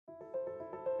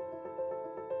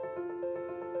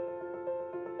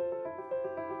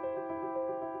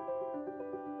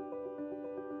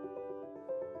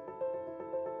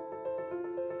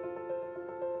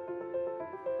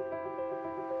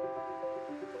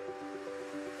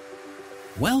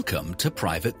Welcome to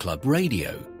Private Club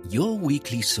Radio, your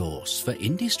weekly source for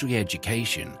industry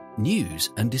education,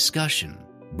 news and discussion.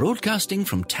 Broadcasting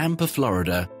from Tampa,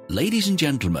 Florida, ladies and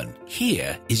gentlemen,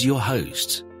 here is your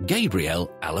host, Gabriel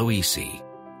Aloisi.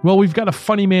 Well, we've got a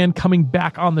funny man coming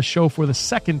back on the show for the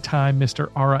second time,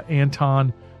 Mr. Ara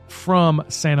Anton from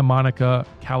Santa Monica,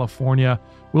 California,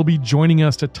 will be joining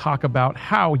us to talk about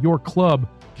how your club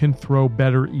can throw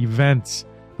better events.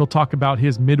 He'll talk about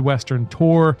his Midwestern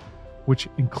tour, which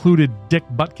included Dick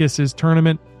Butkus's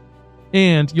tournament,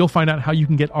 and you'll find out how you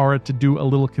can get Ara to do a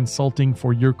little consulting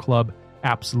for your club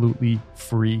absolutely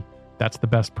free. That's the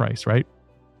best price, right?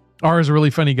 Ara's a really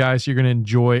funny guy, so you're going to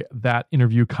enjoy that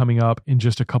interview coming up in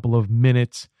just a couple of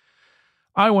minutes.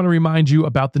 I want to remind you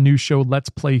about the new show, Let's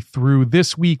Play Through.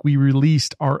 This week, we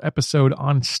released our episode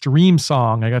on Stream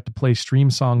Song. I got to play Stream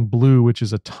Song Blue, which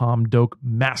is a Tom Doak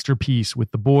masterpiece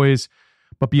with the boys.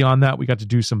 But beyond that, we got to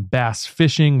do some bass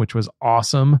fishing, which was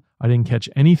awesome. I didn't catch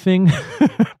anything,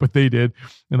 but they did,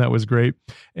 and that was great.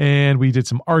 And we did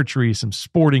some archery, some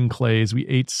sporting clays. We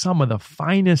ate some of the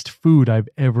finest food I've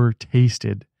ever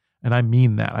tasted, and I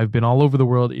mean that. I've been all over the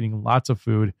world eating lots of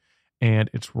food, and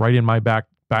it's right in my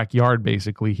backyard,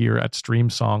 basically, here at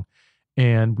Stream Song.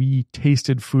 And we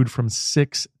tasted food from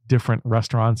 6 different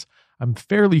restaurants. I'm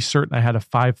fairly certain I had a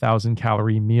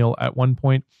 5,000-calorie meal at one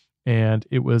point, and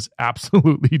it was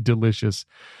absolutely delicious.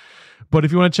 But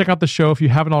if you want to check out the show, if you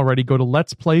haven't already, go to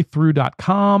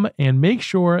letsplaythrough.com and make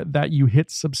sure that you hit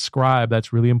subscribe.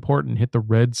 That's really important. Hit the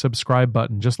red subscribe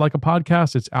button. Just like a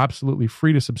podcast, it's absolutely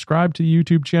free to subscribe to the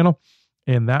YouTube channel,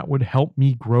 and that would help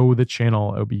me grow the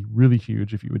channel. It would be really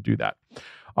huge if you would do that.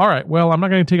 All right, well, I'm not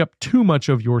going to take up too much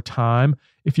of your time.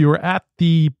 If you were at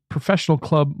the Professional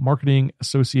Club Marketing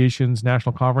Association's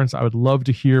National Conference, I would love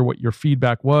to hear what your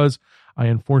feedback was. I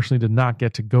unfortunately did not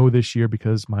get to go this year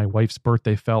because my wife's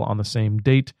birthday fell on the same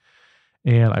date,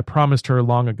 and I promised her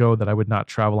long ago that I would not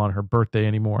travel on her birthday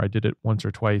anymore. I did it once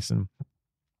or twice and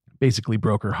basically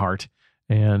broke her heart,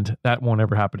 and that won't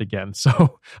ever happen again.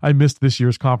 So I missed this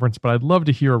year's conference, but I'd love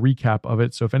to hear a recap of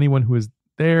it. So if anyone who is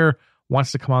there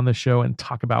wants to come on the show and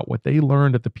talk about what they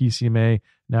learned at the PCMA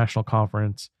National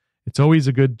Conference, it's always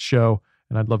a good show,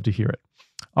 and I'd love to hear it.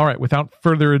 All right, without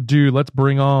further ado, let's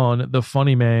bring on the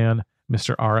funny man,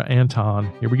 Mr. Ara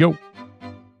Anton. Here we go.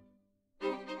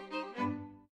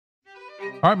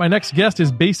 All right, my next guest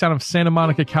is based out of Santa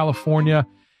Monica, California.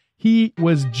 He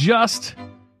was just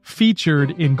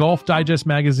featured in Golf Digest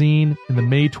magazine in the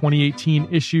May 2018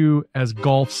 issue as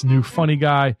golf's new funny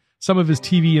guy. Some of his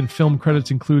TV and film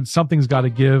credits include Something's Gotta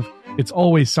Give, It's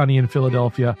Always Sunny in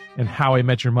Philadelphia, and How I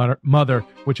Met Your Mother,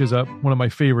 which is one of my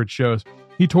favorite shows.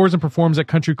 He tours and performs at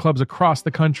country clubs across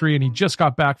the country, and he just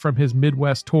got back from his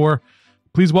Midwest tour.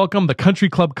 Please welcome the country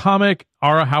club comic,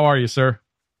 Ara. How are you, sir?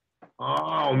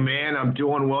 Oh, man, I'm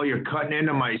doing well. You're cutting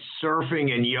into my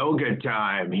surfing and yoga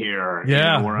time here.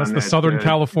 Yeah, that's the Southern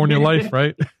California life,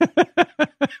 right?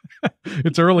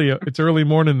 It's early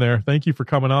morning there. Thank you for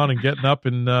coming on and getting up.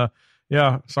 And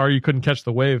sorry you couldn't catch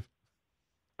the wave.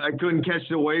 I couldn't catch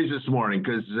the waves this morning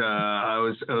because I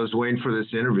was waiting for this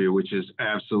interview, which is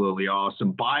absolutely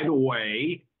awesome. By the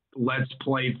way, Let's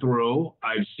Play Through.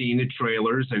 I've seen the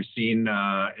trailers. I've seen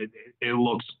it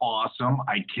looks awesome.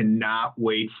 I cannot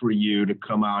wait for you to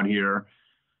come out here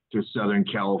to Southern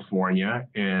California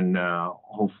and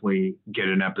hopefully get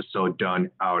an episode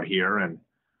done out here. And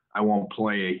I won't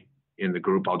play in the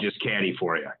group. I'll just caddy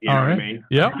for you. You know what I mean?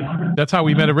 Yeah. That's how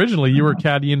we met originally. You were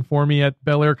caddying for me at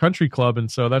Bel Air Country Club.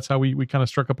 And so that's how we kind of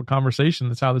struck up a conversation.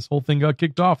 That's how this whole thing got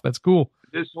kicked off. That's cool.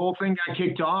 This whole thing got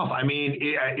kicked off. I mean,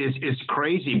 it's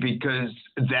crazy because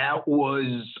that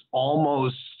was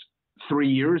almost 3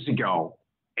 years ago.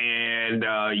 And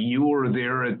you were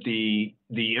there at the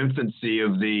infancy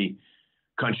of the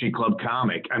country club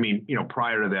comic. I mean,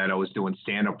 prior to that, I was doing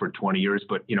stand-up for 20 years.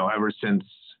 But, ever since,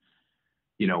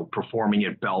 performing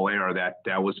at Bel Air,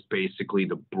 that was basically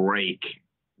the break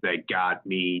that got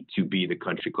me to be the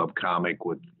country club comic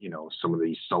with, some of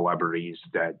these celebrities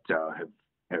that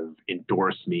have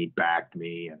endorsed me, backed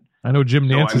me. And I know Jim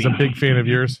Nance is a big fan of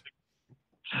yours.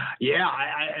 Yeah,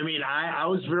 I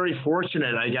was very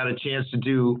fortunate. I got a chance to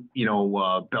do,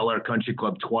 Bel Air Country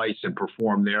Club twice and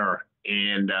perform there.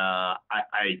 And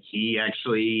he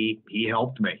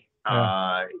helped me.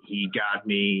 Yeah. He got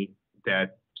me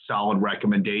that solid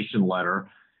recommendation letter.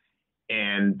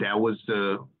 And that was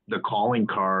the calling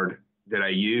card that I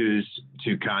used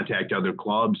to contact other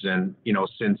clubs. And,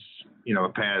 since,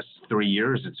 the past 3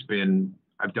 years,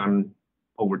 I've done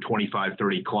over 25,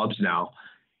 30 clubs now.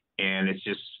 And it's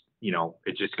just,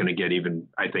 it's just going to get even,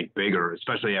 I think, bigger,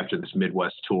 especially after this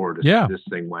Midwest tour. This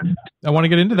thing went. I want to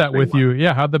get into that with you.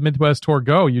 Yeah. How'd the Midwest tour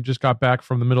go? You just got back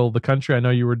from the middle of the country. I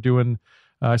know you were doing,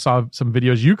 I saw some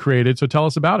videos you created. So tell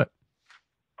us about it.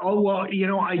 Oh, well,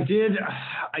 I did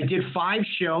 5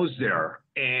 shows there,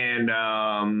 and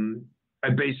I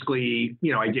basically,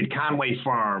 I did Conway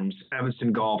Farms,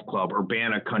 Evanston Golf Club,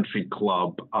 Urbana Country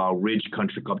Club, Ridge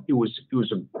Country Club. It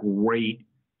was a great,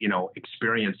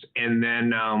 experience. And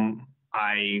then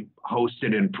I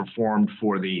hosted and performed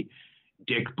for the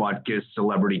Dick Butkus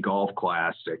Celebrity Golf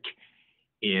Classic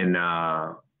in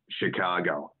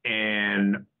Chicago,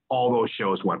 and all those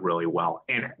shows went really well.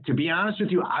 And to be honest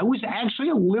with you, I was actually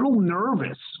a little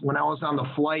nervous when I was on the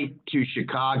flight to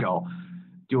Chicago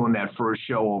doing that first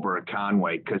show over at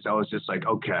Conway, because I was just like,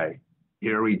 okay,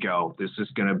 here we go. This is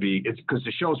going to be, it's because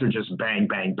the shows are just bang,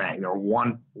 bang, bang. They're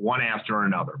one after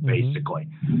another, basically.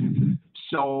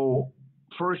 So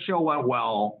first show went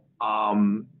well.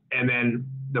 And then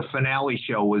the finale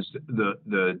show was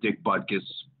the Dick Butkus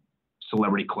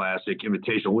Celebrity Classic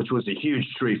Invitational, which was a huge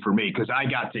treat for me because I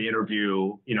got to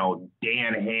interview,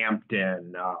 Dan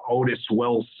Hampton, Otis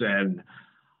Wilson,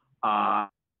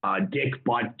 Dick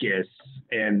Butkus,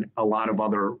 and a lot of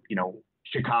other,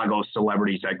 Chicago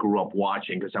celebrities I grew up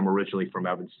watching because I'm originally from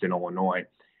Evanston, Illinois.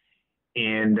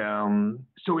 And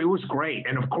so it was great.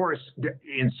 And of course,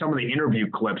 in some of the interview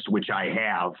clips, which I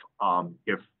have,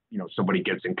 if, somebody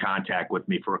gets in contact with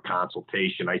me for a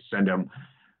consultation, I send them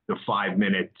the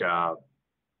 5-minute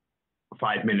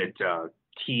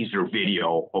teaser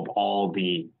video of all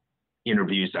the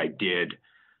interviews I did.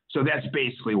 So that's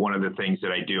basically one of the things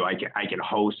that I do. I can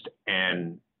host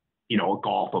a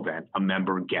golf event, a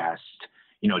member guest,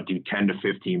 do 10 to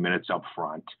 15 minutes up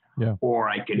front, or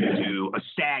I can do a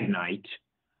stag night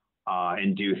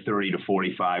and do 30 to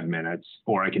 45 minutes,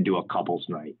 or I can do a couples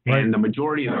night. Right. And the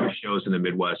majority of those shows in the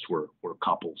Midwest were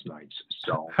couples nights.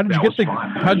 So how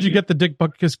did you get the Dick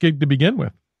Butkus gig to begin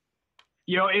with?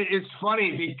 It's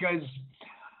funny because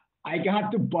I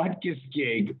got the Butkus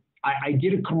gig. I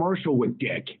did a commercial with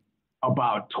Dick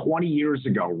about 20 years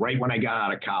ago, right when I got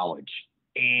out of college.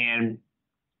 And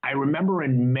I remember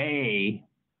in May,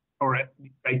 or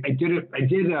I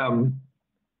did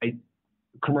a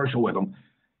commercial with him.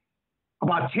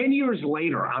 About 10 years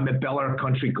later, I'm at Bel Air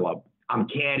Country Club. I'm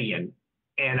caddying,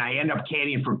 and I end up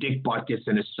caddying for Dick Butkus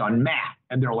and his son, Matt.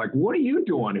 And they're like, what are you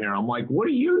doing here? I'm like, what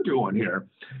are you doing here?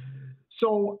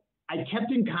 So I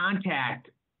kept in contact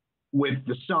with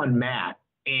the son, Matt,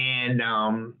 and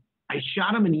I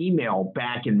shot him an email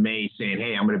back in May saying,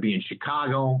 hey, I'm going to be in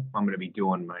Chicago. I'm going to be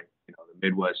doing my, the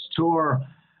Midwest tour.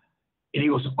 And he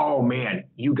goes, oh man,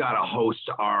 you got to host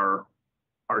our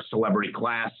Celebrity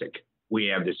Classic we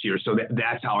have this year. So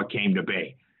that's how it came to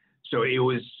be. So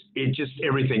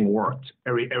everything worked.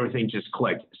 Everything just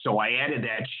clicked. So I added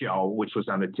that show, which was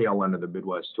on the tail end of the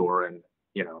Midwest tour. And,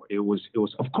 it was,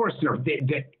 of course,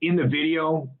 in the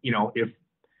video, if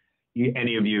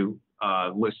any of you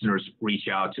listeners reach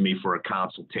out to me for a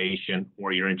consultation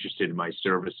or you're interested in my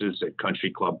services at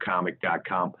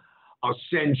countryclubcomic.com, I'll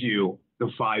send you the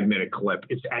 5-minute clip.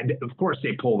 And of course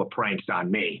they pull the pranks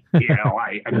on me. They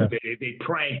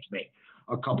pranked me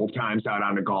a couple times out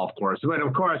on the golf course. But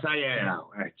of course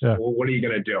well, what are you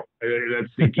going to do?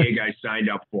 That's the gig I signed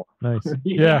up for. Nice.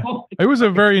 Yeah. It was a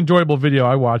very enjoyable video.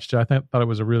 I watched it. I thought it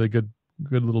was a really good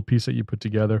little piece that you put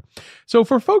together. So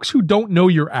for folks who don't know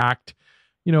your act,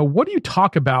 what do you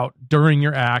talk about during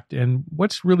your act, and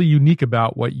what's really unique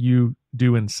about what you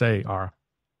do and say, Ara?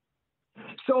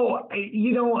 So,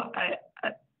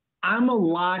 I'm a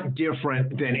lot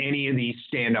different than any of these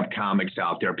stand-up comics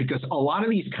out there, because a lot of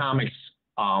these comics,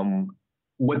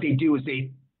 what they do is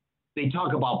they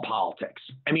talk about politics.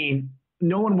 I mean,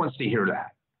 no one wants to hear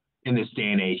that in this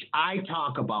day and age. I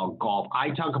talk about golf. I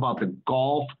talk about the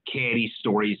golf caddy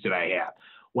stories that I have,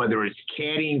 whether it's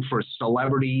caddying for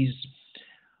celebrities,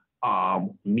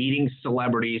 meeting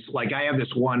celebrities. Like I have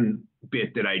this one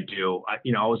bit that I do. I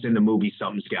was in the movie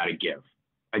Something's Gotta Give.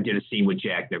 I did a scene with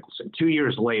Jack Nicholson. 2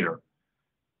 years later,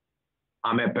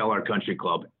 I'm at Bel Air Country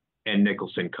Club, and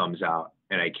Nicholson comes out,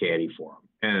 and I caddy for him.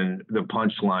 And the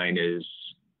punchline is,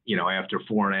 after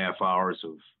 4.5 hours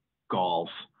of golf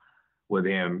with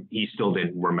him, he still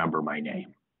didn't remember my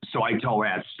name. So I tell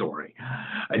that story.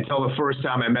 I tell the first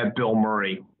time I met Bill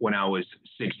Murray when I was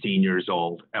 16 years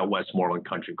old at Westmoreland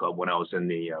Country Club when I was in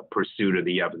the pursuit of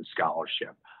the Evans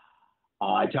Scholarship.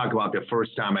 I talk about the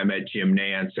first time I met Jim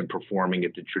Nance and performing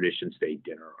at the Tradition State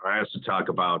Dinner. I also talk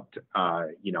about,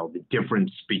 the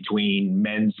difference between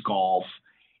men's golf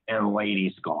and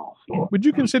ladies golf. Would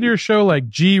you consider your show like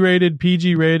G-rated,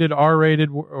 PG-rated, R-rated,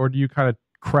 or do you kind of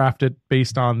craft it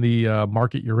based on the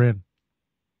market you're in?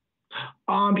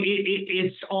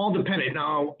 It's all dependent.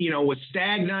 Now, with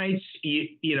stag nights, you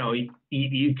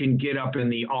can get up in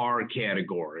the R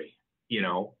category.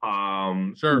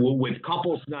 Sure. With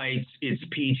couples nights, it's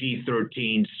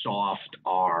PG-13 soft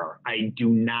R. I do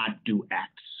not do X.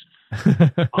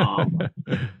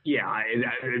 Yeah,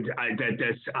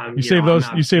 that's you save those.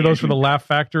 You save those for the Laugh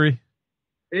Factory.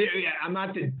 Yeah, I'm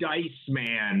not the dice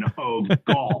man of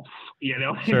golf.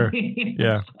 Sure.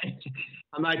 Yeah.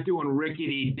 I'm not doing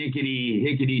rickety dickety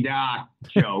hickety dock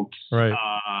jokes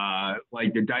right.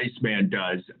 Like the dice man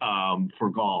does for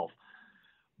golf.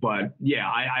 But yeah,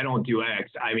 I don't do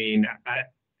X. I mean,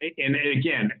 and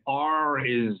again, R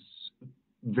is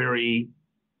very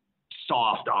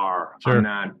soft R. Sure. I'm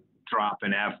not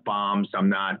dropping F-bombs. I'm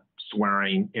not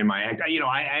swearing in my act.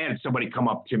 I had somebody come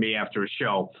up to me after a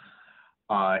show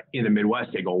in the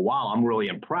Midwest. They go, "Wow, I'm really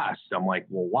impressed." I'm like,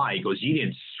 "Well, why?" He goes, "You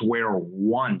didn't swear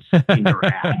once in your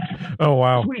act." Oh,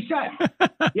 wow. That's what he said.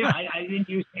 Yeah, I didn't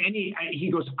use any.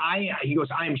 He goes, I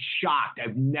am shocked.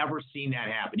 I've never seen that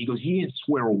happen. He goes, "You didn't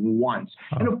swear once."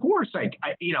 Oh. And of course,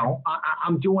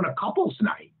 I'm doing a couples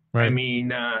night. Right. I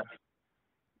mean,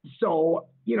 so,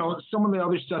 some of the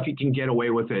other stuff you can get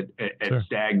away with it at sure.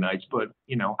 stag nights, but,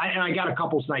 I got a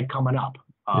couples night coming up,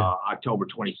 October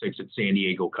 26th at San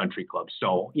Diego Country Club.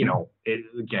 So,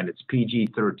 it's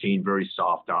PG-13, very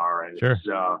soft R. And sure. It's,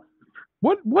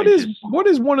 what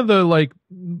is one of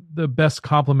the best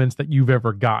compliments that you've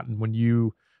ever gotten when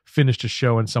you finished a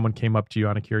show and someone came up to you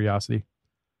out of curiosity?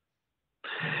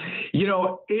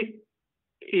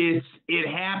 It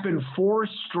happened 4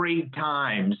 straight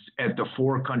times at the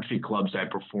 4 country clubs I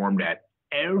performed at.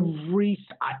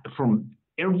 From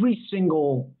every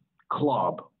single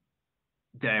club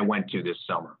that I went to this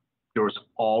summer, there was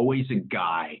always a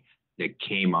guy that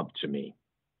came up to me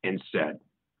and said,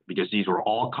 because these were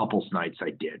all couples nights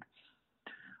I did,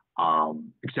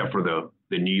 except for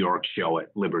the New York show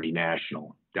at Liberty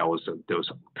National. That was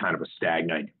kind of a stag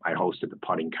night. I hosted the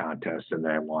putting contest and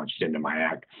then I launched into my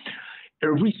act.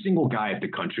 Every single guy at the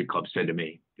country club said to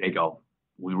me, they go,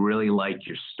 "We really like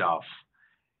your stuff.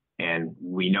 And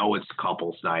we know it's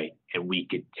couples night. And we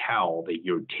could tell that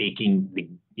you're taking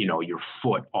your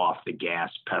foot off the gas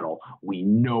pedal. We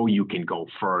know you can go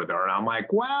further." And I'm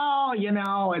like, "Well,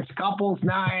 it's couples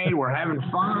night. We're having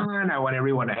fun. I want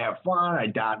everyone to have fun. I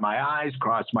dot my I's,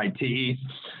 cross my T's."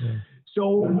 Yeah.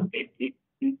 So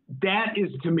that is,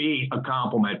 to me, a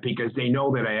compliment because they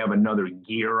know that I have another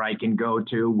gear I can go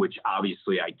to, which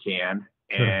obviously I can.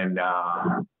 Sure. And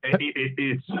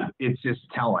it's just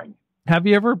telling. Have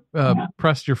you ever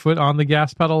pressed your foot on the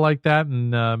gas pedal like that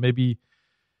and maybe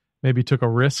took a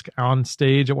risk on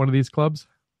stage at one of these clubs?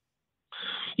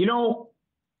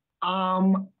 I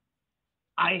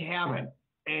haven't.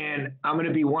 And I'm going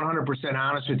to be 100%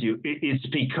 honest with you. It's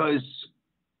because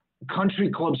country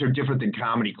clubs are different than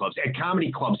comedy clubs. At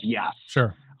comedy clubs, yes,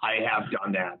 sure, I have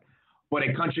done that. But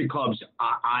at country clubs,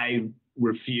 I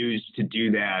refuse to do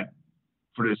that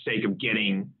for the sake of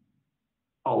getting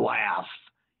a laugh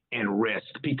and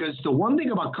risk. Because the one thing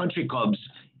about country clubs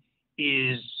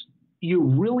is you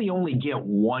really only get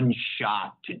one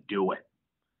shot to do it.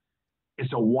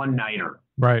 It's a one-nighter.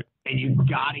 Right. And you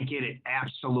got to get it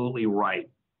absolutely right.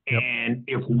 Yep. And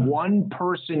if one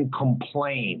person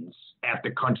complains at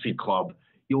the country club,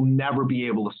 you'll never be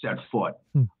able to set foot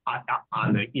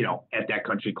on at that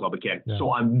country club again. Yeah.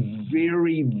 So I'm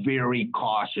very, very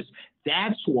cautious.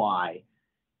 That's why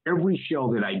every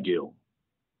show that I do,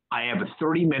 I have a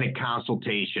 30-minute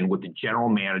consultation with the general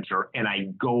manager, and I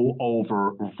go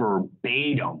over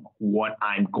verbatim what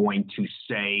I'm going to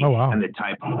say. Oh, wow. And the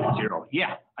type of material.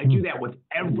 Yeah, I do that with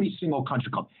every single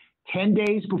country club. 10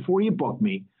 days before you book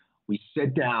me, we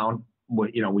sit down,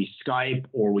 we Skype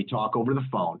or we talk over the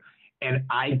phone, and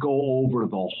I go over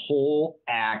the whole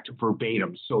act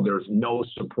verbatim, so there's no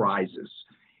surprises.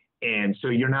 And so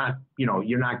you're not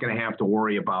going to have to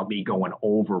worry about me going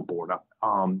overboard.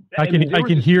 I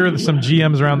can hear some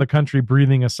GMs around the country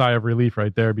breathing a sigh of relief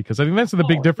right there, because I think that's the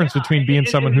big difference between being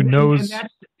someone who knows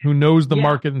the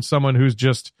market and someone who's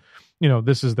just,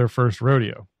 this is their first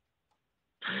rodeo.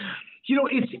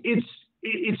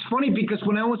 It's funny because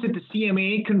when I was at the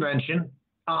CMA convention,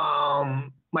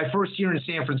 my first year in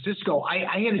San Francisco,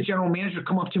 I had a general manager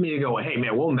come up to me and go, "Hey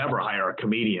man, we'll never hire a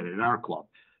comedian at our club.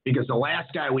 Because the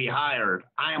last guy we hired,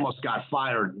 I almost got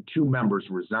fired and 2 members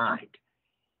resigned."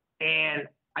 And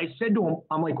I said to him,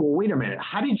 I'm like, "Well, wait a minute.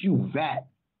 How did you vet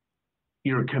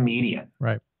your comedian?"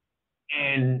 Right.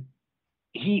 And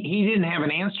he didn't have an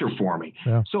answer for me.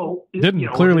 Yeah. So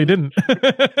clearly didn't.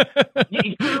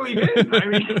 He clearly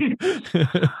didn't.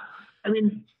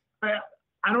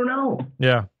 I don't know.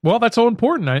 Yeah. Well, that's so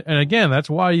important. And again, that's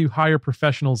why you hire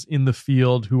professionals in the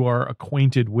field who are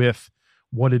acquainted with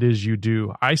what it is you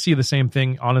do. I see the same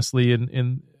thing, honestly,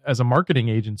 in as a marketing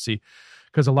agency,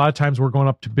 because a lot of times we're going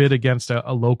up to bid against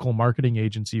a local marketing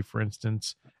agency, for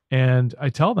instance. And I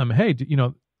tell them, hey,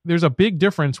 there's a big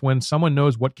difference when someone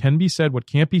knows what can be said, what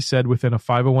can't be said within a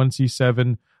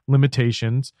 501c7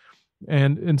 limitations,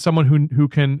 and someone who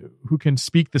can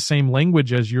speak the same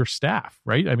language as your staff,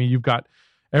 right? I mean, you've got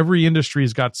every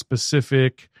industry's got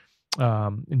specific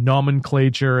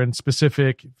nomenclature and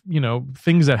specific,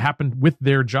 things that happen with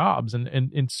their jobs. And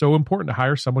it's so important to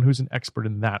hire someone who's an expert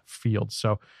in that field.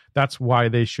 So that's why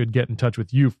they should get in touch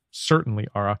with you, certainly,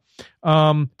 Ara.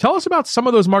 Tell us about some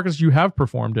of those markets you have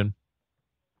performed in.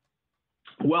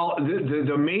 Well,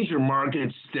 the major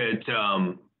markets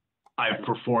that I've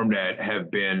performed at have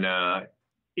been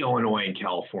Illinois and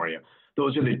California.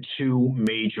 Those are the two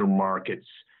major markets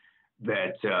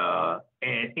that,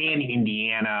 and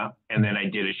Indiana, and then I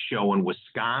did a show in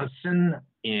Wisconsin.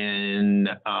 In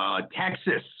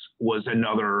Texas was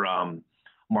another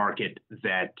market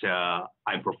that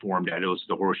I performed at. It was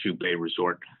the Horseshoe Bay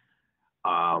Resort.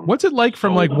 What's it like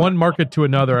from one market to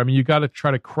another? I mean, you got to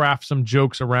try to craft some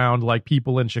jokes around, like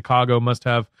people in Chicago must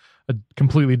have a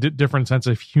completely different sense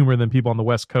of humor than people on the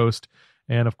West Coast.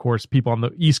 And of course, people on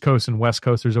the East Coast and West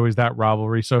Coast, there's always that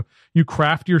rivalry. So you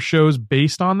craft your shows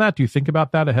based on that. Do you think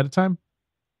about that ahead of time?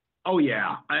 Oh,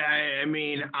 yeah. I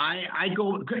mean, I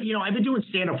go, I've been doing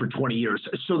stand-up for 20 years.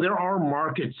 So there are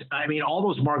markets. I mean, all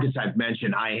those markets I've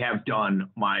mentioned, I have done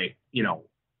my,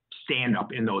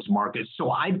 stand-up in those markets.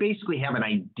 So I basically have an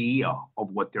idea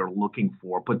of what they're looking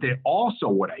for, but they're also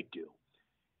what I do.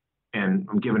 And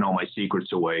I'm giving all my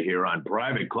secrets away here on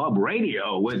Private Club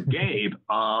Radio with Gabe.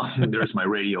 There's my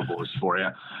radio voice for you.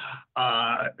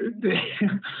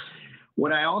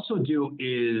 What I also do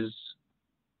is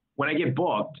when I get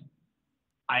booked,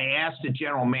 I ask the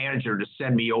general manager to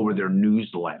send me over their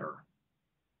newsletter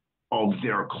of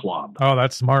their club. Oh,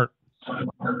 that's smart.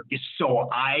 So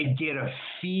I get a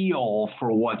feel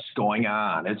for what's going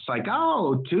on. It's like,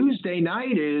 oh, Tuesday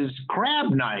night is crab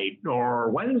night,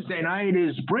 or Wednesday night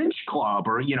is bridge club,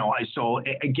 or, so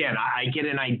again, I get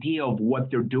an idea of what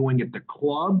they're doing at the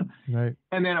club. Right.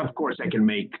 And then, of course, I can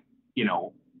make,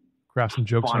 craft some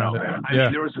jokes fun around of it. I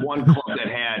mean, there was one club that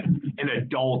had an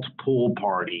adult pool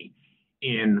party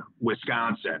in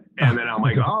Wisconsin. And then I'm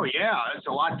like, oh, yeah, it's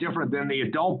a lot different than the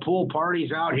adult pool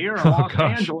parties out here in Los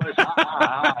Angeles.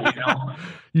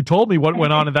 You told me what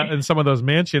went on in some of those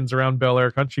mansions around Bel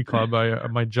Air Country Club.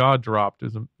 My jaw dropped.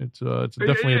 It's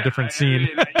definitely a different scene.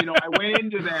 I went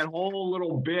into that whole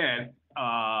little bit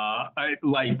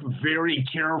very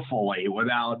carefully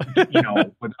without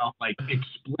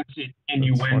explicit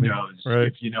innuendos, right?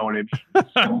 If you know what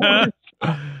I mean.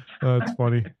 That's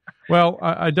funny. Well,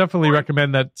 I definitely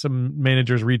recommend that some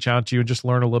managers reach out to you and just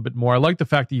learn a little bit more. I like the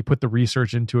fact that you put the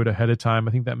research into it ahead of time.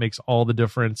 I think that makes all the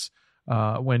difference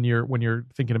when you're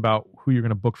thinking about who you're going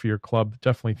to book for your club.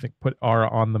 Definitely put Ara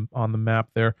on the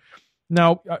map there.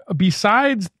 Now,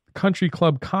 besides Country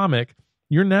Club Comic,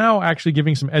 you're now actually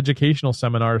giving some educational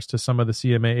seminars to some of the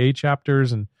CMAA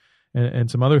chapters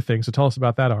and some other things. So tell us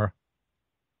about that, Ara.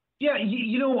 Yeah,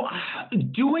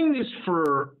 doing this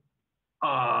for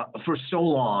so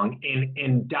long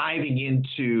and diving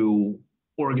into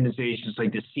organizations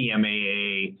like the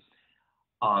CMAA,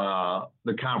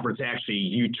 the conference actually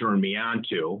you turned me on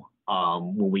to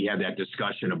when we had that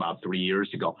discussion about 3 years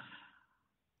ago.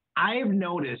 I have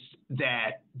noticed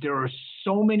that there are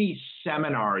so many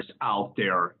seminars out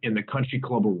there in the country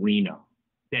club arena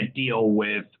that deal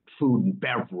with food and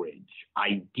beverage,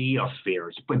 idea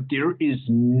fairs, but there is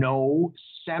no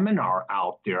seminar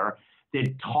out there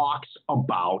that talks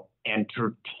about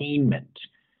entertainment.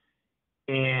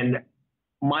 And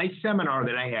my seminar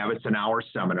that I have, it's an hour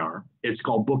seminar. It's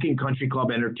called Booking Country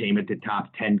Club Entertainment, the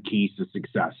Top 10 Keys to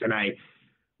Success. And I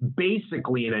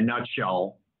basically, in a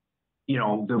nutshell,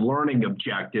 the learning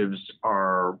objectives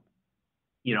are,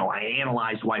 I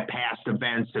analyze why past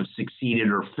events have succeeded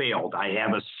or failed. I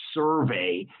have a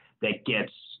survey that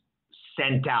gets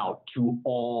sent out to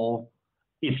all.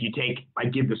 I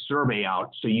give the survey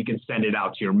out so you can send it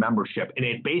out to your membership. And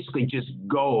it basically just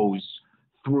goes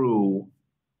through,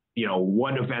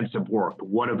 what events have worked,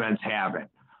 what events haven't.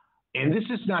 And this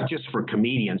is not just for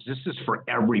comedians. This is for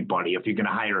everybody. If you're going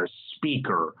to hire a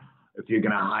speaker, if you're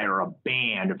going to hire a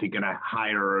band, if you're going to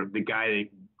hire the guy that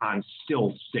on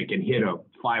stilt stick and hit a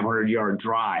 500-yard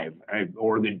drive,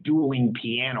 or the dueling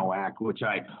piano act, which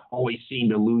I always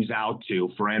seem to lose out to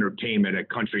for entertainment at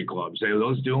country clubs.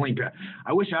 Those dueling,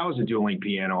 I wish I was a dueling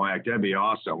piano act. That'd be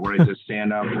awesome. Where I just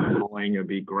stand up and dueling, it'd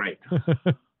be great.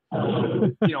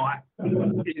 I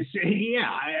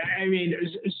mean,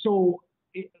 so,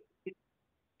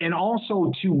 and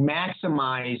also to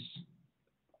maximize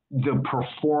the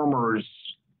performer's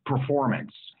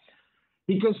performance.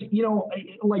 Because,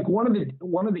 like one of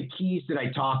the keys that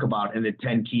I talk about in the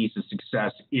 10 keys to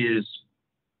success is,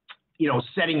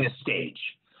 setting the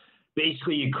stage.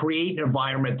 Basically, you create an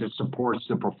environment that supports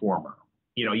the performer.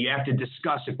 You have to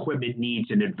discuss equipment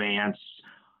needs in advance.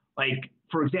 Like,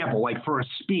 for example, like for a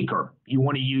speaker, you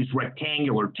want to use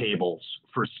rectangular tables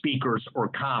for speakers or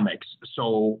comics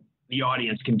so the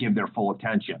audience can give their full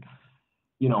attention.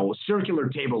 Circular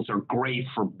tables are great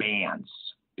for bands,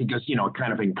 because, it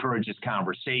kind of encourages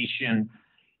conversation.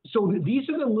 So these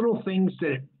are the little things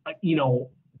that,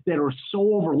 that are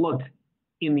so overlooked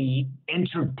in the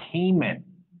entertainment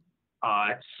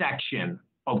section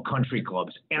of country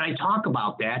clubs. And I talk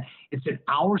about that. It's an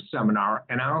hour seminar,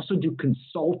 and I also do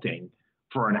consulting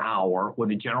for an hour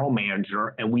with a general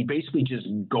manager. And we basically just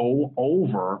go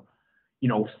over,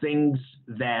 things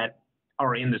that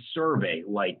are in the survey,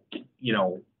 like,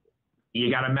 you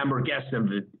got a member guest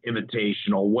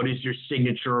invitational. What is your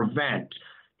signature event?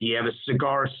 Do you have a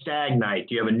cigar stag night?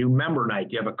 Do you have a new member night?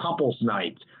 Do you have a couples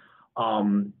night?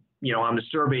 On the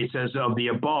survey it says, of the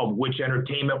above, which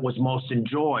entertainment was most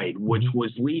enjoyed? Which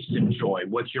was least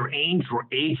enjoyed? What's your age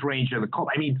range of the club?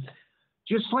 I mean,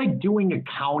 just like doing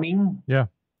accounting. Yeah.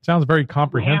 Sounds very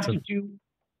comprehensive. You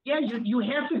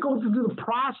have to go through the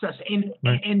process, and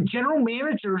general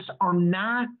managers are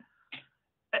not.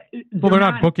 They're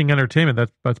not booking entertainment.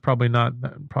 That's probably not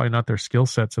their skill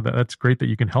set. So that's great that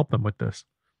you can help them with this.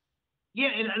 Yeah,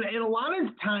 and a lot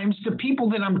of times the people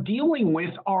that I'm dealing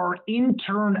with are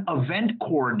intern event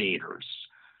coordinators.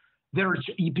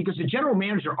 Because the general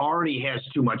manager already has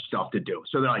too much stuff to do.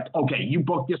 So they're like, okay, you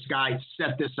book this guy,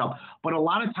 set this up. But a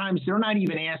lot of times they're not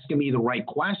even asking me the right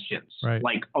questions. Right.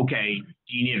 Like, okay,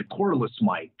 do you need a cordless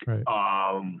mic? Right.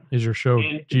 Is your show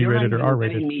G-rated or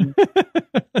R-rated?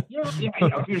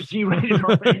 If you're G-rated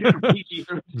or R-rated or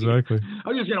PG-13. Exactly.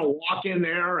 I'm just going to walk in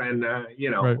there and,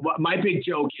 right. My big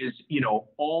joke is,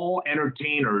 all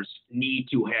entertainers need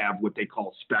to have what they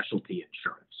call specialty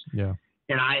insurance. Yeah.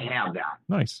 And I have that.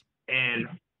 Nice. And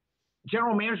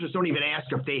general managers don't even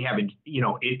ask if they have,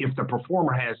 if the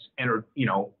performer has,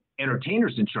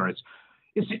 entertainers insurance.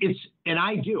 And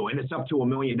I do, and it's up to $1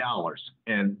 million.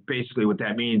 And basically what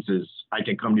that means is I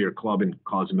can come to your club and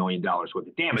cause $1 million worth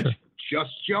of damage. Sure.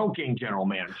 Just joking, general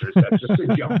managers. That's just a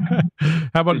joke.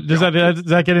 How about, does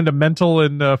that get into mental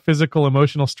and physical,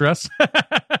 emotional stress?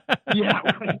 Yeah.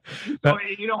 Right. So,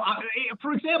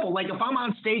 for example, like if I'm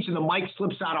on stage and the mic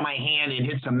slips out of my hand and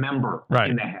hits a member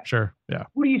in the head. Sure. Yeah.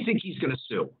 Who do you think he's going to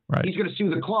sue? Right. He's going to sue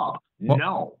the club. Well,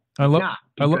 no. I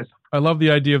love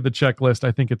the idea of the checklist.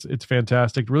 I think it's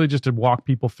fantastic, really, just to walk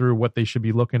people through what they should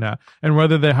be looking at, and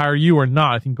whether they hire you or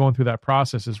not. I think going through that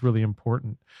process is really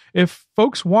important. If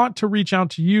folks want to reach out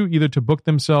to you, either to book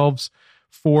themselves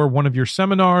for one of your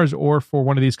seminars or for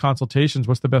one of these consultations,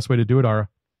 what's the best way to do it, Ara?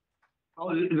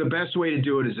 Oh, the best way to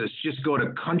do it is this. Just go to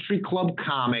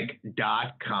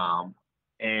countryclubcomic.com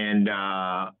and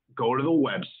go to the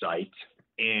website.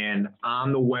 And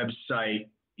on the website,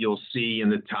 you'll see in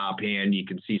the top hand, you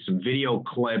can see some video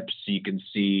clips. You can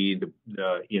see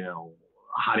the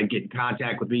how to get in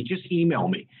contact with me. Just email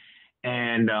me,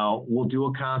 and we'll do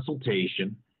a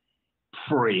consultation,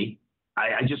 free.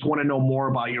 I just want to know more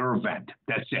about your event.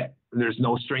 That's it. There's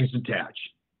no strings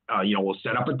attached. We'll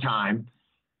set up a time,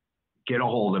 get a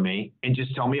hold of me, and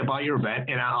just tell me about your event,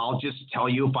 and I'll just tell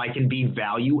you if I can be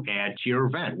value add to your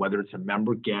event, whether it's a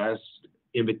member guest,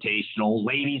 invitational,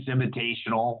 ladies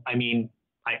invitational. I mean,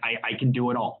 I can do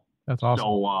it all. That's awesome.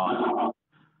 So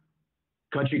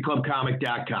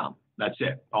countryclubcomic.com. That's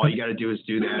it. All you got to do is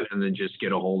do that, and then just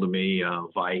get a hold of me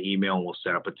via email, and we'll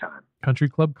set up a time.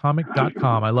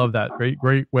 Countryclubcomic.com. I love that.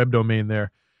 Great web domain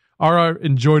there. Ara,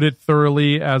 enjoyed it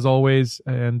thoroughly, as always,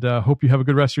 and hope you have a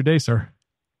good rest of your day, sir.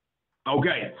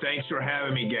 Okay. Thanks for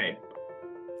having me, Gabe.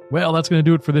 Well, that's going to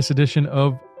do it for this edition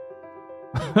of...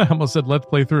 I almost said Let's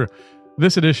Play Through.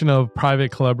 This edition of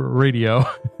Private Club Radio.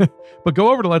 But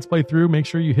go over to Let's Play Through. Make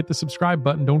sure you hit the subscribe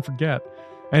button. Don't forget.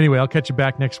 Anyway, I'll catch you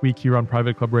back next week here on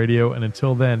Private Club Radio. And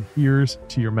until then, here's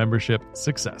to your membership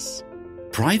success.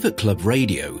 Private Club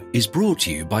Radio is brought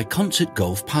to you by Concert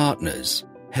Golf Partners,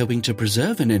 helping to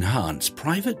preserve and enhance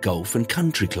private golf and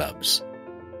country clubs.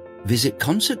 Visit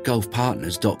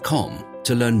concertgolfpartners.com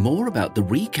to learn more about the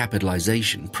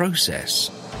recapitalization process.